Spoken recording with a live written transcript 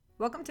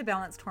Welcome to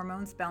Balanced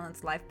Hormones,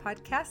 Balanced Life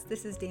podcast.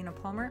 This is Dana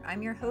Palmer.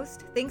 I'm your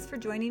host. Thanks for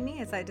joining me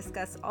as I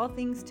discuss all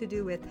things to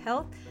do with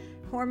health,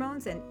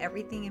 hormones, and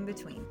everything in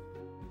between.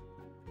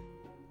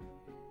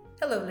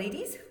 Hello,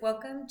 ladies.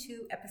 Welcome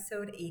to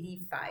episode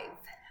 85.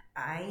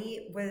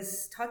 I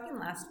was talking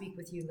last week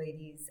with you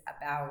ladies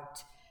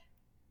about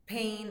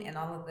pain and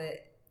all of the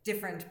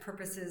different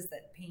purposes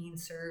that pain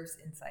serves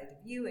inside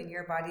of you and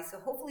your body. So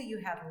hopefully you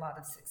had a lot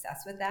of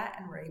success with that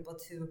and were able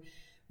to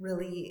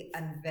really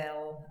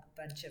unveil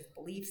a bunch of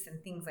beliefs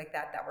and things like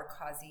that that were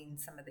causing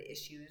some of the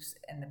issues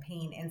and the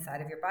pain inside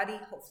of your body.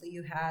 Hopefully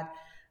you had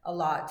a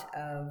lot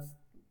of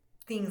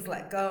things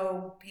let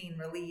go, pain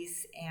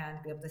release, and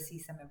be able to see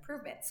some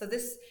improvement. So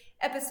this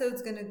episode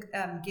is going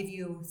to give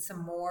you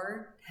some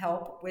more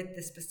help with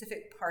the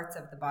specific parts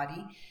of the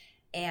body.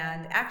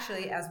 And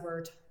actually, as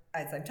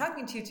I'm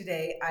talking to you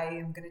today, I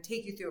am going to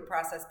take you through a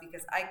process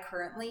because I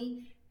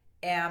currently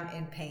am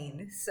in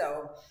pain.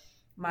 So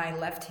my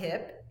left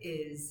hip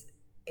is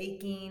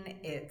aching.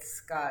 It's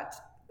got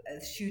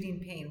a shooting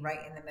pain right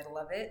in the middle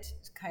of it.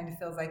 It kind of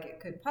feels like it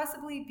could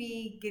possibly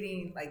be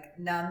getting like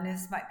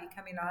numbness might be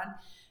coming on.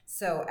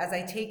 So as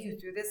I take you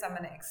through this, I'm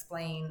going to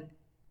explain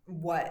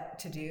what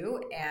to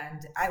do,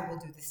 and I will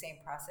do the same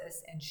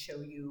process and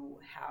show you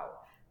how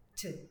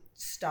to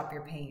stop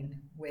your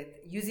pain with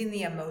using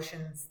the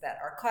emotions that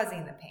are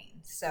causing the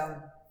pain. So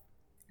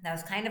that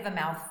was kind of a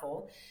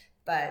mouthful,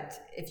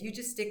 but if you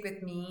just stick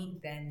with me,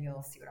 then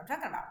you'll see what I'm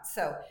talking about.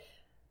 So,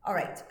 all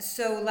right.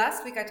 So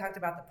last week I talked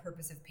about the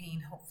purpose of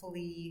pain.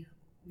 Hopefully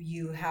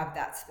you have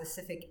that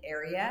specific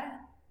area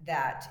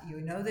that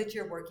you know that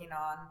you're working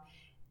on.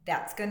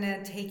 That's going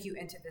to take you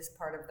into this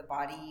part of the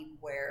body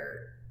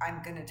where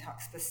I'm going to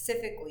talk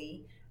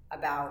specifically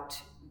about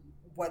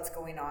what's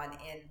going on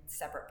in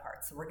separate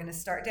parts. So we're going to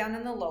start down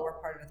in the lower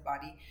part of the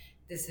body.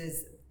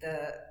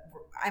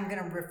 I'm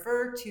going to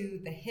refer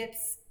to the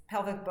hips,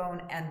 pelvic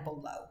bone, and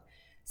below.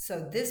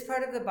 So this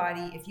part of the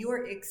body, if you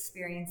are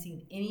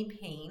experiencing any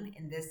pain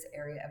in this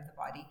area of the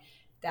body,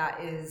 that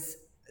is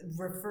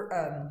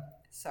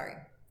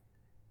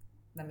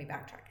let me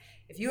backtrack.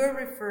 If you are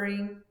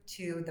referring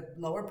to the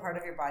lower part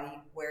of your body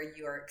where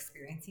you are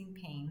experiencing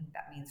pain,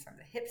 that means from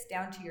the hips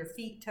down to your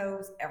feet,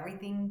 toes,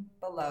 everything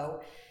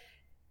below.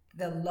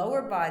 The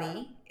lower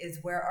body is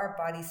where our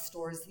body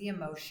stores the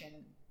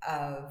emotion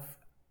of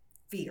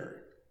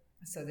fear.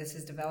 So this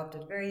is developed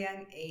at a very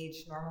young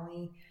age.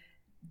 Normally,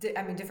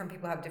 different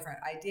people have different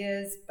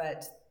ideas,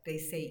 but they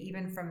say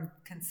even from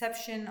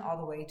conception all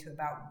the way to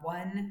about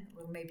 1,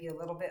 maybe a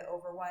little bit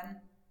over 1.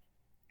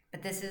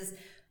 But this is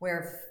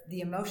where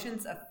the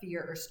emotions of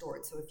fear are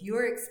stored. So if you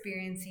are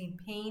experiencing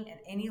pain in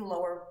any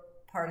lower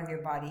part of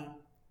your body,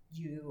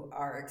 you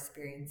are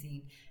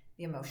experiencing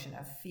the emotion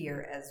of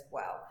fear as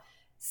well.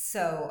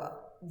 So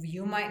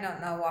you might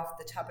not know off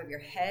the top of your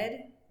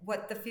head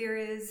what the fear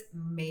is.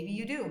 Maybe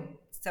you do.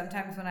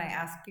 Sometimes when I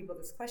ask people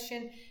this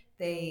question,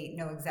 they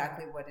know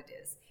exactly what it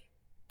is.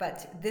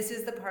 But this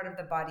is the part of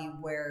the body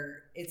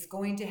where it's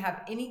going to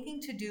have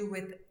anything to do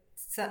with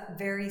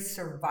very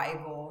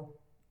survival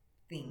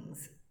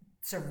things,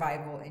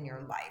 survival in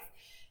your life.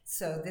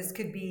 So this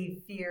could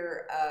be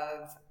fear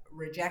of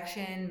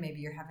rejection.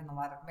 Maybe you're having a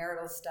lot of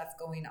marital stuff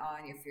going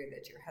on. You fear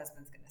that your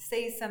husband's going to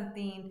say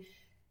something.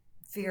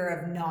 Fear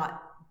of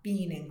not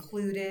being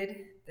included.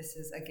 This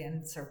is,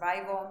 again,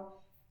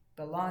 survival.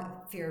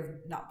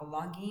 Fear of not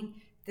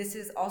belonging. This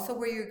is also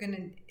where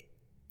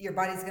your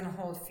body's going to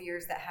hold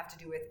fears that have to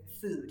do with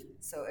food.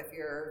 So if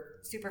you're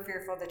super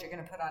fearful that you're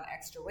going to put on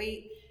extra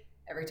weight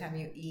every time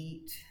you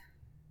eat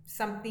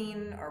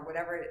something or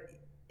whatever it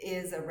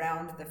is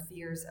around the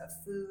fears of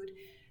food,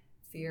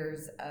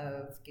 fears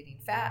of getting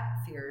fat,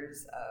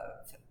 fears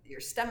of your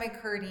stomach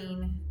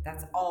hurting,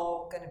 that's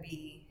all going to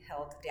be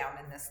held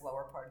down in this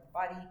lower part of the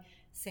body.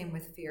 Same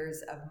with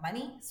fears of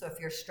money. So if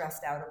you're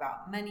stressed out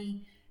about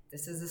money,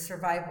 this is a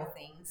survival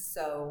thing.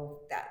 So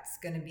that's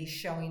going to be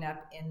showing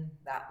up in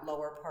that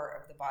lower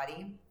part of the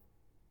body.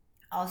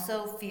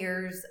 Also,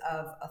 fears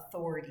of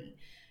authority.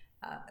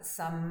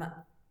 Some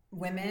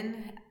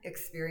women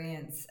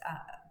experience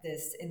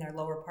this in their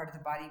lower part of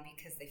the body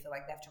because they feel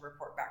like they have to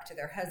report back to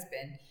their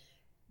husband.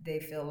 They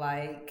feel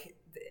like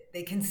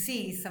they can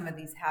see some of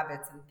these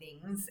habits and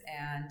things,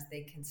 and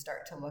they can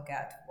start to look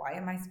at why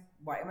am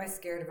I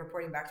scared of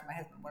reporting back to my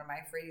husband? What am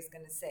I afraid he's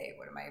going to say?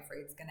 What am I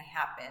afraid is going to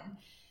happen?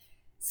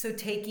 So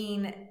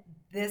taking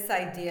this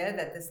idea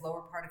that this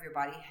lower part of your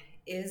body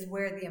is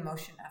where the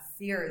emotion of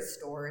fear is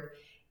stored,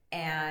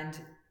 and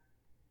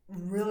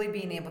really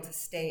being able to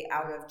stay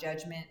out of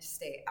judgment,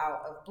 stay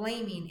out of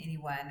blaming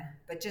anyone,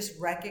 but just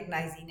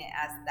recognizing it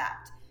as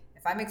that.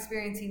 If I'm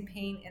experiencing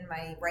pain in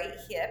my right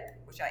hip,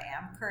 which I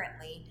am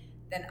currently,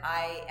 then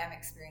I am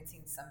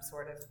experiencing some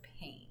sort of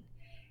pain.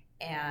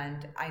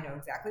 And I know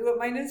exactly what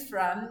mine is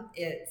from.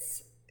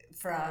 It's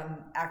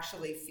from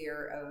actually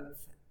fear of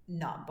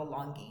not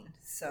belonging.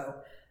 So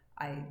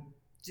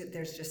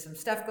there's just some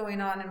stuff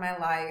going on in my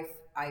life.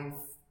 I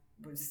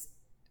was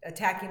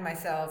attacking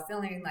myself,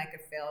 feeling like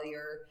a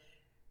failure,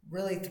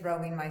 really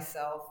throwing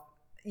myself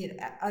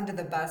under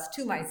the bus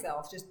to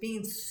myself, just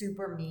being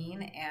super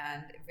mean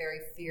and very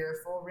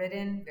fearful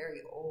ridden,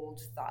 very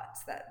old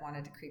thoughts that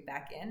wanted to creep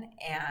back in.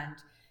 And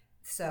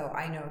so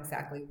I know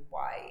exactly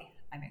why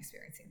I'm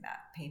experiencing that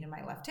pain in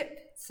my left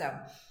hip. So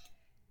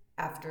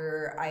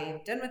after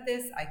I'm done with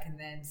this, I can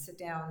then sit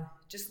down,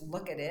 just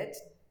look at it.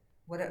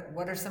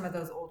 What are some of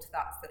those old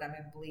thoughts that I'm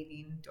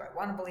believing? Do I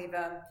want to believe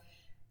them?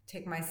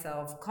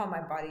 Calm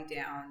my body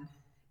down,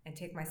 and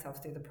take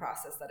myself through the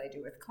process that I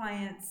do with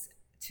clients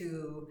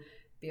to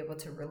be able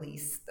to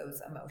release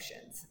those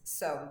emotions.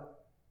 So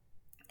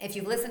if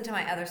you've listened to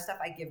my other stuff,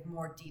 I give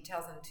more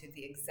details into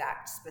the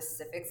exact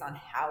specifics on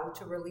how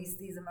to release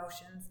these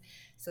emotions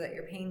so that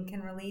your pain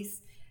can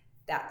release.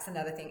 That's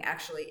another thing.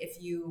 Actually,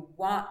 if you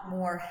want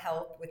more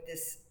help with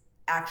this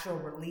actual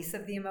release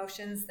of the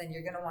emotions, then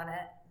you're going to want to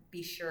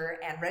be sure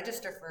and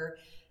register for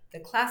the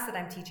class that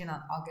I'm teaching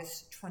on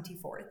August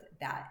 24th.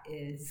 That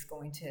is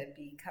going to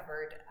be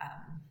covered,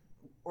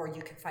 or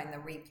you can find the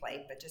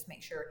replay, but just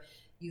make sure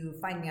you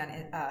find me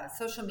on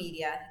social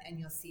media, and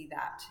you'll see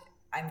that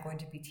I'm going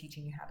to be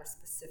teaching you how to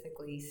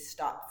specifically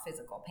stop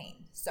physical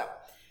pain. So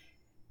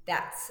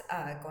that's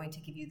going to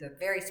give you the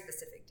very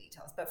specific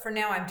details. But for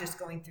now, I'm just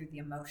going through the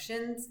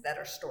emotions that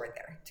are stored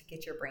there to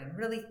get your brain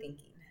really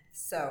thinking.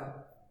 So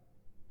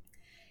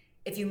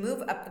if you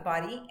move up the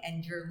body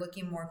and you're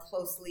looking more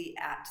closely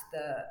at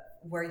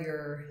where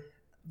your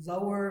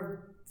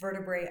lower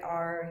vertebrae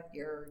are,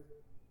 your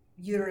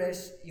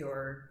uterus,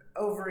 your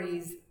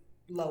ovaries,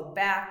 low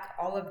back,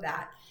 all of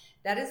that,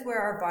 that is where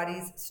our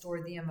bodies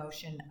store the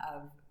emotion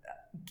of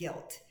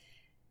guilt.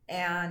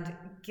 And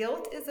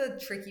guilt is a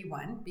tricky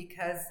one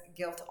because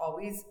guilt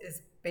always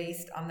is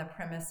based on the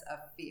premise of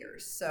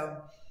fears. So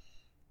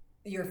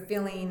you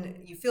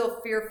feel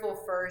fearful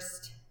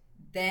first,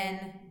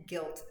 then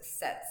guilt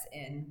sets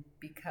in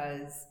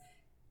because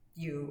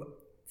you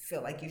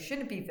feel like you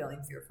shouldn't be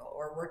feeling fearful,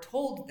 or we're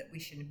told that we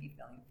shouldn't be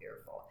feeling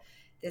fearful.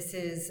 This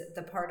is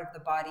the part of the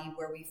body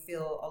where we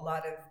feel a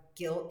lot of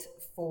guilt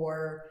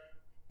for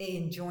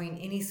enjoying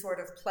any sort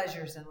of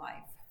pleasures in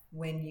life.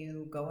 When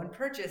you go and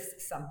purchase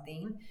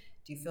something,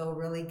 do you feel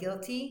really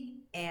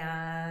guilty?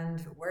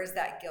 And where's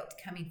that guilt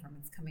coming from?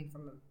 It's coming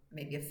from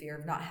maybe a fear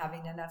of not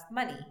having enough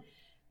money,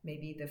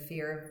 maybe the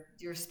fear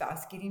of your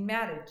spouse getting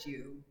mad at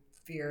you,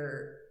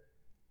 fear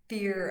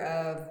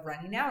of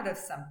running out of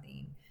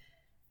something.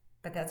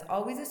 But that's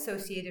always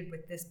associated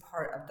with this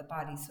part of the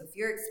body. So if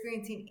you're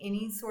experiencing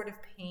any sort of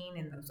pain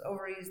in those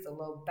ovaries, the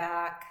low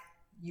back,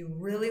 you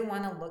really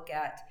want to look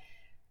at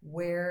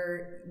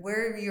where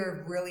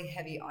you're really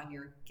heavy on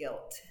your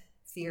guilt.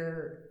 Do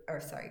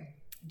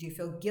you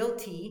feel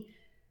guilty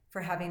for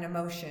having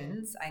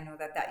emotions? I know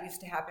that used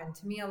to happen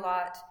to me a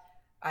lot.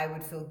 I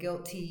would feel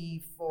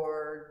guilty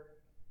for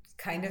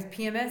kind of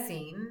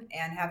PMSing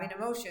and having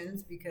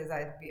emotions because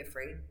I'd be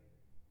afraid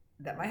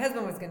that my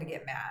husband was going to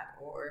get mad,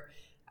 or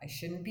I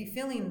shouldn't be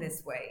feeling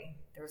this way.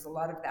 There was a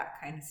lot of that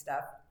kind of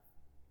stuff.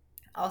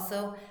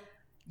 Also,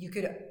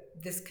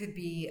 this could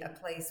be a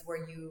place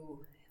where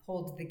you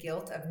hold the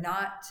guilt of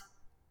not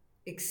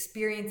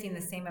experiencing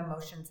the same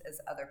emotions as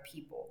other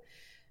people.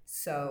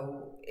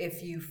 So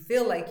if you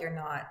feel like you're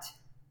not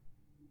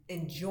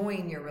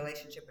enjoying your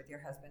relationship with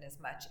your husband as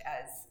much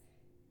as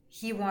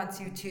he wants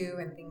you to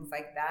and things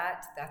like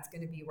that, that's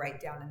going to be right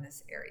down in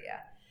this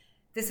area.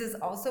 This is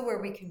also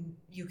where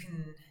you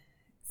can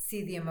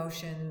see the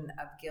emotion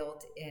of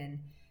guilt in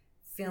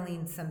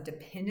feeling some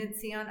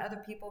dependency on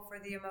other people for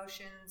the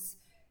emotions.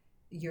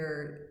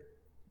 You're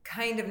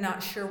kind of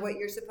not sure what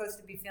you're supposed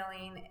to be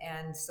feeling,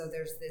 and so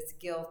there's this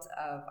guilt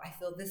of, I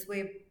feel this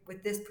way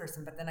with this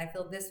person, but then I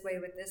feel this way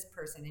with this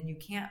person, and you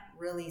can't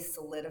really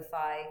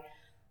solidify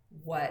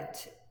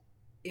what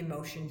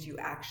emotions you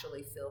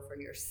actually feel for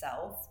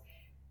yourself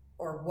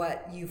or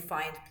what you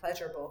find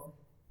pleasurable.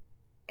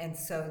 And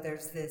so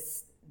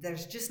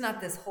there's just not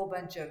this whole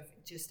bunch of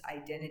just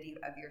identity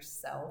of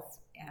yourself,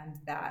 and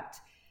that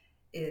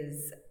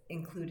is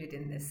included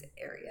in this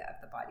area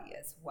of the body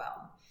as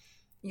well.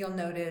 You'll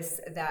notice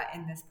that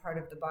in this part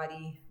of the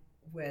body,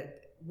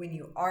 when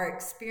you are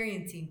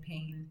experiencing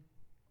pain,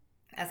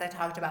 as I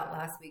talked about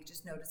last week,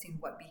 just noticing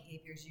what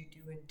behaviors you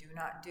do and do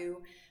not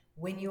do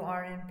when you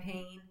are in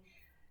pain,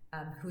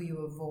 who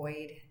you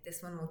avoid.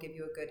 This one will give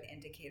you a good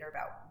indicator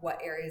about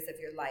what areas of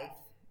your life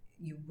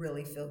you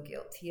really feel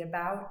guilty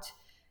about.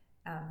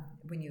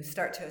 When you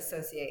start to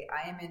associate,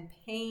 I am in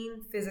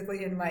pain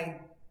physically in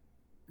my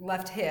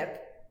left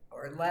hip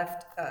or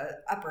left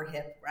upper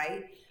hip,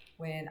 right?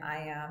 When I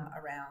am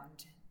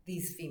around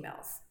these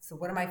females. So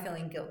what am I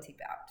feeling guilty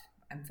about?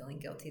 I'm feeling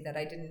guilty that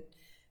I didn't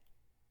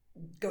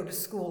go to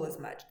school as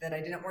much, that I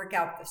didn't work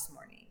out this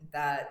morning.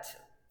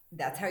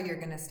 That's how you're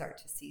going to start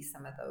to see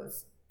some of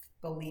those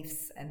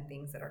beliefs and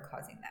things that are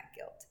causing that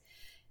guilt.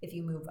 If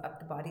you move up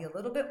the body a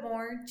little bit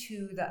more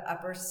to the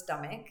upper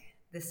stomach,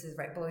 this is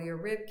right below your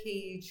rib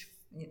cage,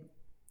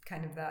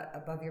 kind of that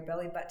above your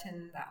belly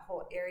button, that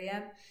whole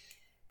area.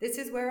 This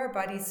is where our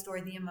bodies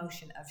store the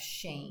emotion of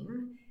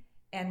shame.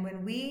 And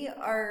when we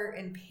are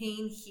in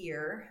pain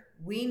here,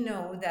 we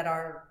know that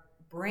our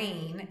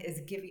brain is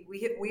giving,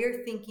 we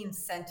are thinking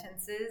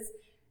sentences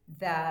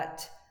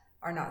that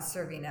are not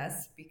serving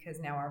us because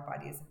now our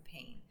body is in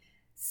pain.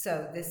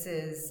 So this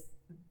is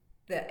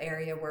the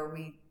area where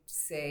we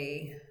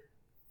say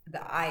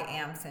the I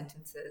am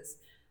sentences.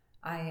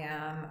 I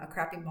am a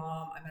crappy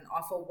mom. I'm an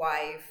awful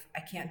wife.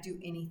 I can't do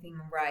anything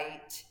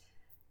right.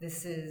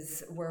 This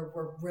is where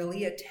we're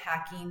really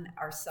attacking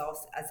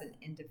ourselves as an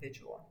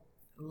individual.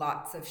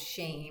 Lots of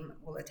shame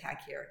will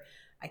attack here.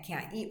 I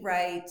can't eat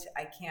right.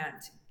 I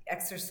can't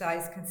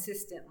exercise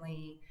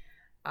consistently.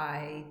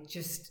 I'm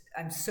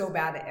so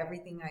bad at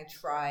everything I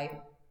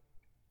try.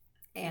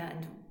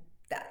 And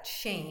that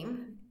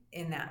shame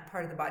in that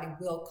part of the body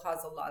will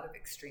cause a lot of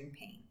extreme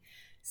pain.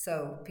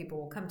 So people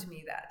will come to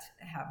me that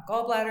have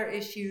gallbladder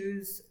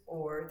issues,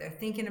 or they're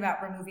thinking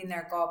about removing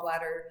their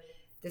gallbladder.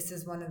 This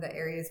is one of the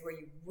areas where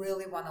you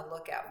really want to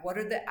look at what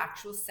are the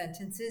actual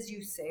sentences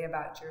you say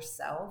about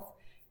yourself,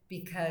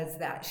 because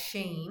that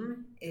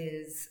shame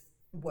is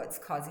what's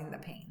causing the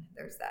pain.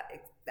 There's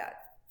that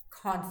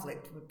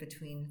conflict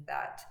between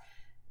that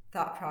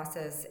thought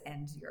process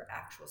and your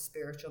actual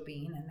spiritual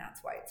being, and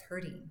that's why it's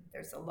hurting.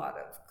 There's a lot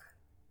of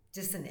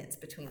dissonance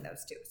between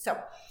those two. So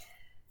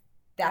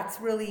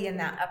that's really in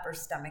that upper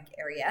stomach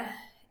area.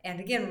 And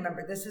again,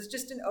 remember, this is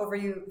just an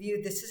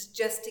overview. This is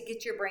just to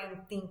get your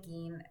brain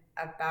thinking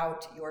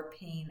about your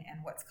pain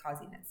and what's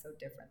causing it so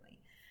differently.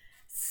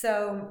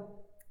 So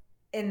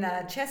in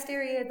the chest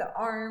area, the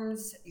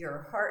arms,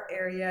 your heart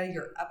area,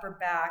 your upper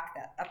back,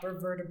 that upper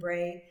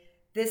vertebrae,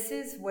 this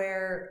is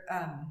where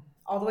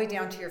all the way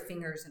down to your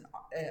fingers and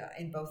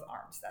in both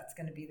arms, that's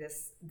going to be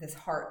this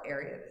heart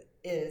area,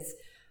 is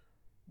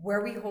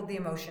where we hold the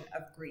emotion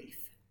of grief.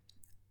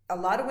 A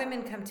lot of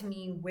women come to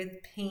me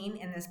with pain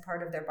in this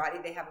part of their body.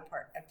 They have a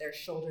part of their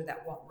shoulder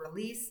that won't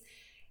release.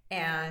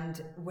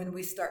 And when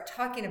we start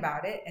talking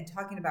about it and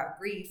talking about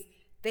grief,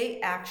 they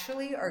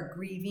actually are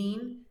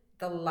grieving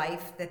the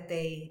life that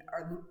they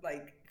are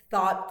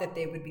thought that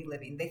they would be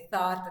living. They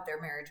thought that their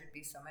marriage would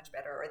be so much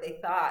better, or they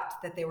thought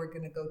that they were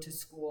going to go to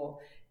school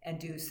and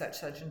do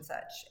such and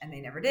such, and they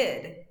never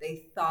did.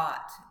 They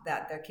thought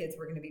that their kids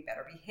were going to be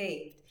better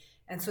behaved.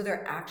 And so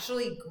they're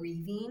actually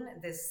grieving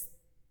this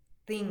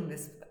thing,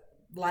 this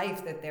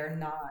life that they're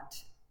not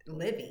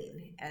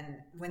living. And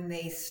when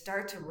they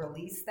start to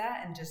release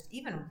that and just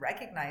even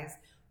recognize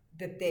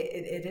that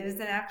it is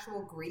an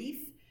actual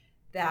grief,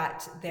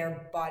 that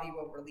their body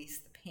will release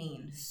the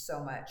pain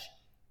so much.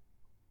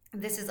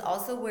 This is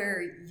also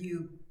where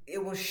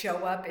it will show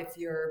up if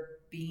you're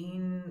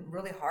being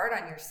really hard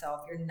on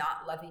yourself. You're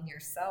not loving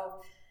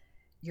yourself.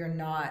 You're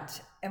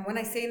not, and when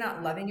I say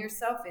not loving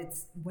yourself,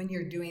 it's when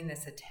you're doing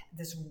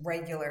this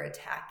regular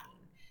attacking.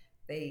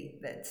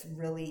 That's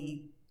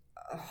really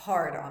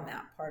hard on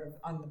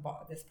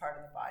this part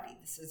of the body.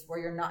 This is where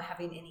you're not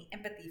having any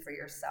empathy for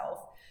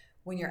yourself,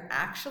 when you're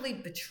actually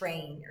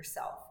betraying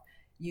yourself.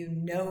 You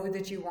know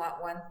that you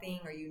want one thing,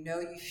 or you know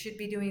you should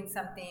be doing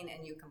something,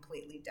 and you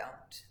completely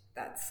don't.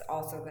 That's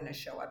also going to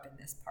show up in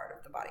this part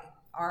of the body.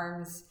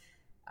 Arms,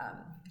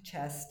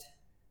 chest,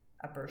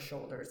 upper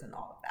shoulders, and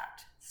all of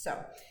that.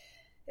 So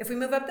if we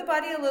move up the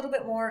body a little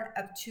bit more,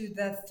 up to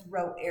the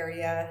throat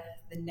area,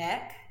 the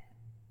neck,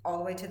 all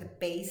the way to the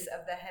base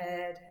of the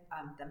head,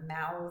 the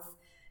mouth.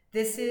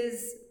 This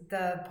is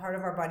the part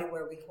of our body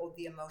where we hold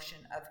the emotion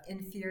of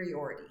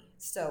inferiority.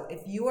 So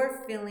if you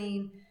are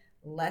feeling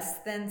less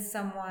than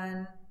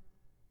someone,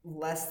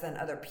 less than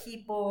other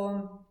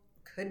people,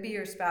 could be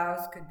your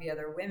spouse, could be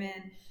other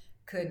women,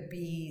 could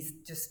be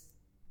just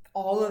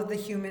all of the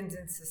humans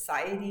in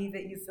society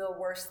that you feel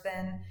worse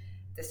than.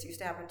 This used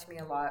to happen to me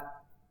a lot.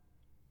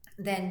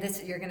 Then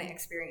you're going to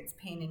experience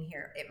pain in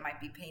here. It might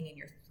be pain in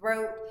your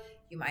throat.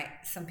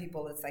 Some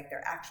people, it's like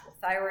their actual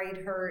thyroid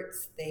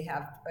hurts. They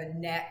have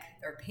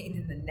or pain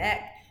in the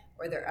neck,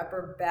 or their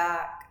upper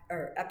back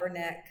or upper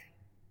neck.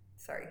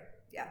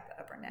 The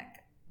upper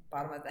neck,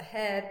 bottom of the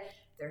head.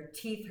 Their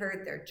teeth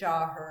hurt, their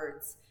jaw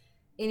hurts.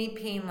 Any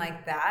pain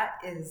like that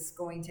is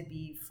going to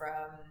be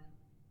from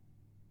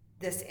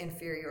this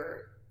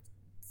inferior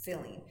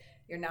feeling.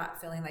 You're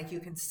not feeling like you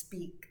can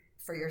speak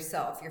for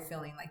yourself. You're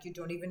feeling like you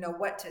don't even know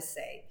what to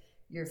say.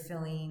 You're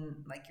feeling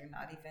like you're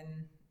not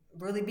even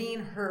really being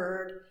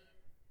heard.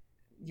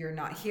 You're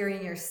not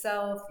hearing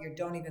yourself. You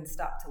don't even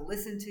stop to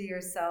listen to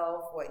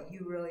yourself, what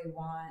you really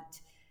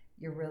want.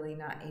 You're really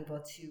not able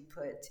to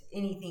put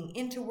anything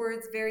into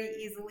words very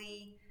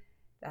easily.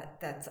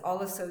 That's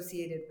all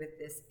associated with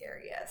this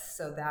area.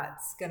 So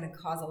that's going to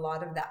cause a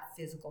lot of that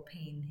physical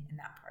pain in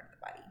that part of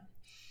the body.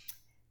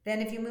 Then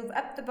if you move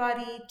up the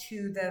body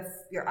to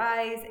your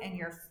eyes and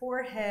your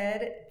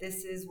forehead,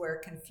 this is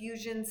where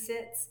confusion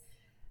sits.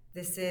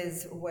 This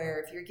is where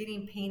if you're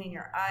getting pain in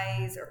your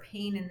eyes or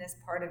pain in this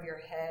part of your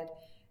head,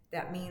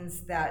 that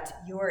means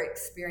that you're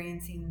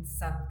experiencing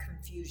some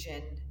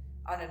confusion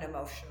on an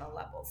emotional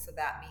level. So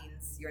that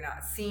means you're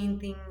not seeing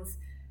things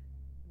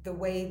the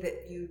way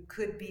that you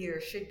could be or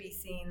should be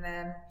seeing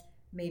them.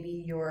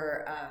 Maybe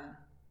you're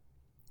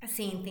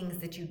seeing things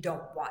that you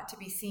don't want to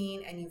be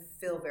seen and you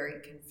feel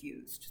very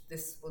confused.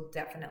 This will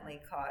definitely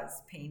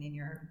cause pain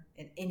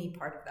in any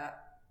part of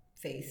that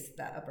face,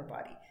 that upper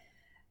body.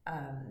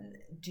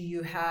 Do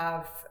you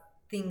have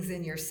things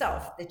in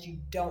yourself that you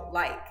don't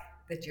like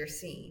that you're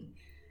seeing?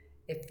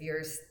 If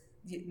you're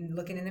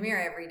looking in the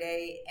mirror every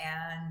day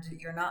and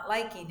you're not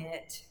liking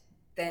it,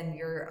 then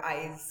your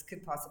eyes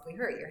could possibly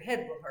hurt. Your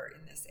head will hurt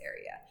in this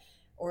area.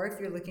 Or if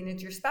you're looking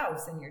at your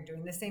spouse and you're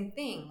doing the same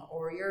thing,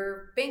 or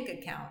your bank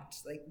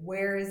account, like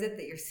where is it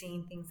that you're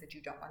seeing things that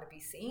you don't want to be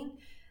seeing,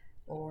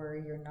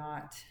 or you're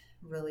not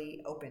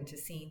really open to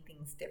seeing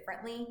things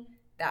differently,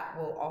 that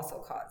will also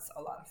cause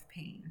a lot of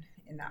pain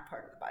in that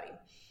part of the body.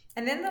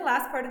 And then the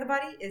last part of the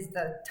body is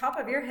the top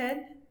of your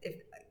head.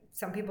 If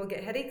some people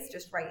get headaches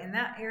just right in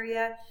that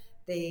area,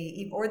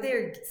 or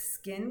their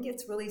skin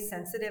gets really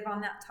sensitive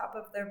on that top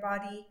of their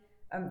body,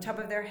 top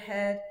of their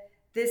head.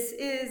 This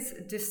is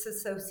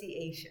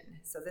disassociation.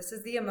 So this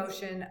is the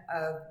emotion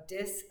of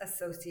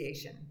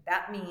disassociation.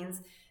 That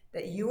means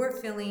that you are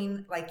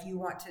feeling like you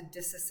want to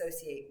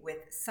disassociate with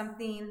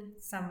something,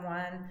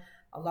 someone.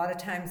 A lot of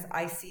times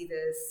I see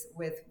this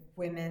with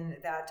women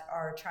that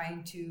are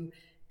trying to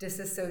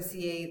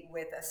disassociate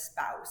with a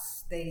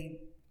spouse.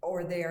 They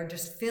are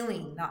just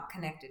feeling not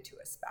connected to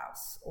a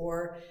spouse,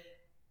 or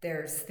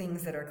there's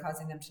things that are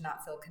causing them to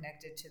not feel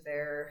connected to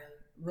their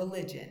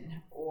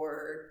religion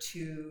or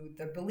to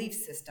the belief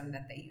system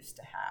that they used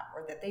to have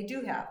or that they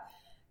do have.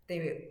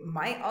 They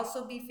might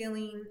also be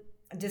feeling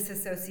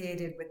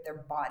disassociated with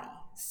their body.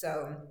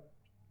 So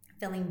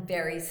feeling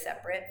very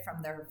separate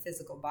from their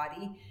physical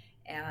body.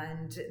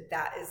 And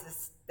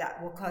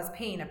that will cause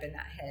pain up in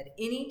that head.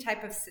 Any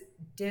type of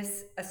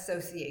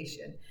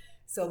disassociation.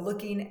 So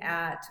looking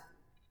at,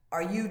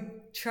 are you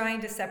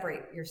trying to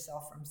separate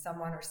yourself from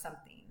someone or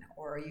something?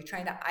 Or are you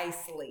trying to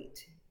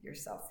isolate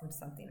yourself from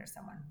something or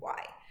someone?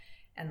 Why?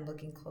 And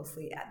looking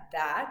closely at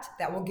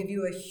that will give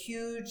you a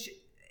huge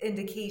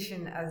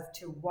indication as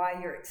to why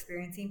you're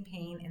experiencing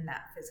pain in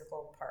that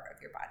physical part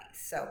of your body.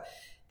 So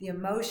the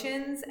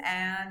emotions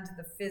and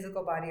the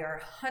physical body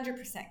are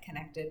 100%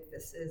 connected.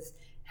 This is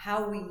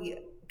how we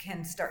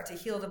can start to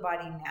heal the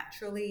body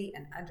naturally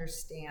and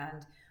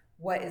understand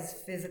what is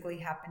physically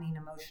happening,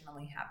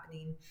 emotionally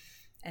happening.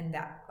 And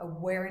that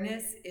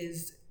awareness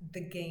is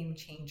the game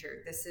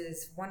changer. This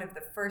is one of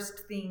the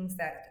first things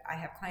that I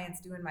have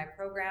clients do in my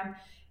program.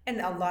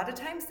 And a lot of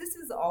times this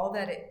is all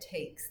that it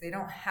takes. They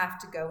don't have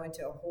to go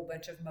into a whole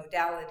bunch of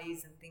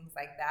modalities and things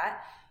like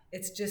that.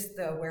 It's just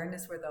the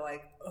awareness where they're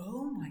like,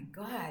 oh my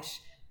gosh,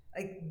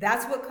 like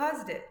that's what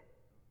caused it.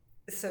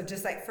 So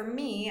just like for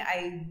me,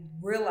 I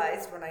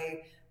realized when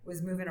I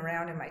was moving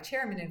around in my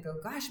chair a minute ago,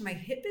 gosh, my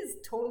hip is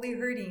totally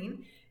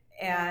hurting.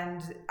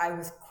 And I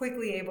was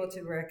quickly able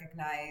to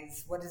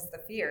recognize what is the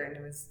fear. And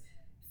it was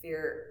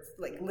fear,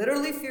 like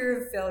literally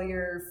fear of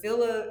failure,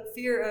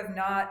 fear of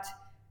not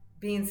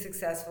being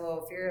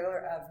successful,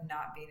 fear of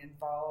not being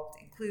involved,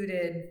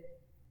 included,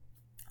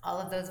 all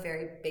of those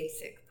very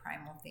basic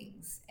primal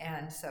things.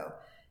 And so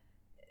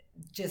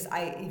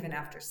even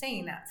after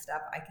saying that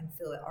stuff, I can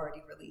feel it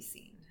already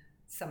releasing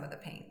some of the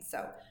pain.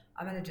 So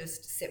I'm going to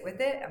just sit with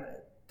it. I'm going to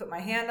put my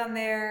hand on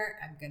there.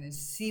 I'm going to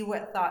see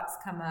what thoughts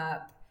come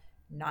up.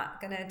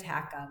 Not going to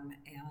attack them,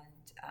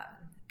 and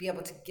be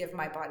able to give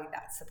my body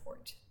that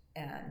support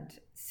and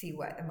see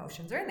what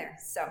emotions are in there.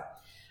 So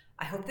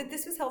I hope that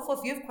this was helpful.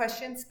 If you have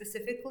questions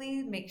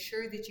specifically, make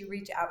sure that you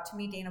reach out to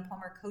me, Dana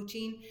Palmer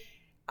Coaching.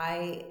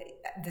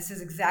 This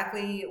is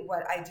exactly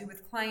what I do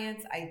with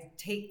clients.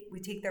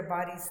 We take their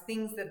bodies,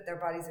 things that their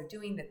bodies are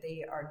doing that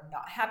they are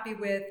not happy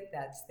with,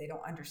 that they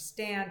don't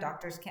understand,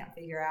 doctors can't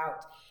figure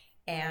out,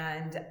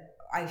 and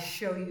I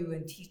show you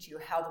and teach you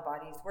how the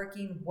body is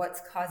working, what's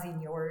causing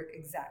your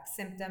exact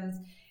symptoms,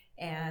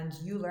 and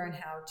you learn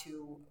how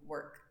to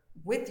work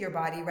with your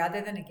body rather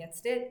than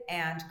against it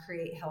and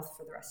create health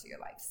for the rest of your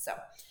life. So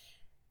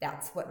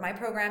that's what my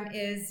program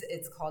is.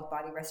 It's called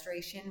Body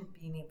Restoration,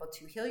 being able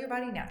to heal your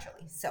body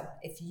naturally. So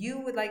if you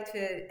would like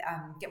to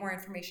get more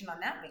information on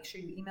that, make sure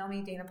you email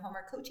me, Dana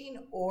Palmer Coaching,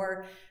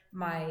 or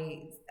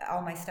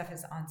all my stuff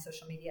is on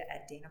social media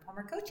at Dana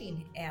Palmer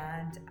Coaching,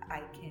 and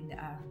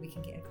we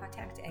can get in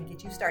contact and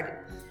get you started.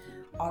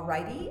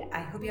 Alrighty, I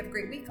hope you have a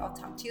great week. I'll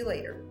talk to you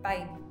later.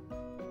 Bye.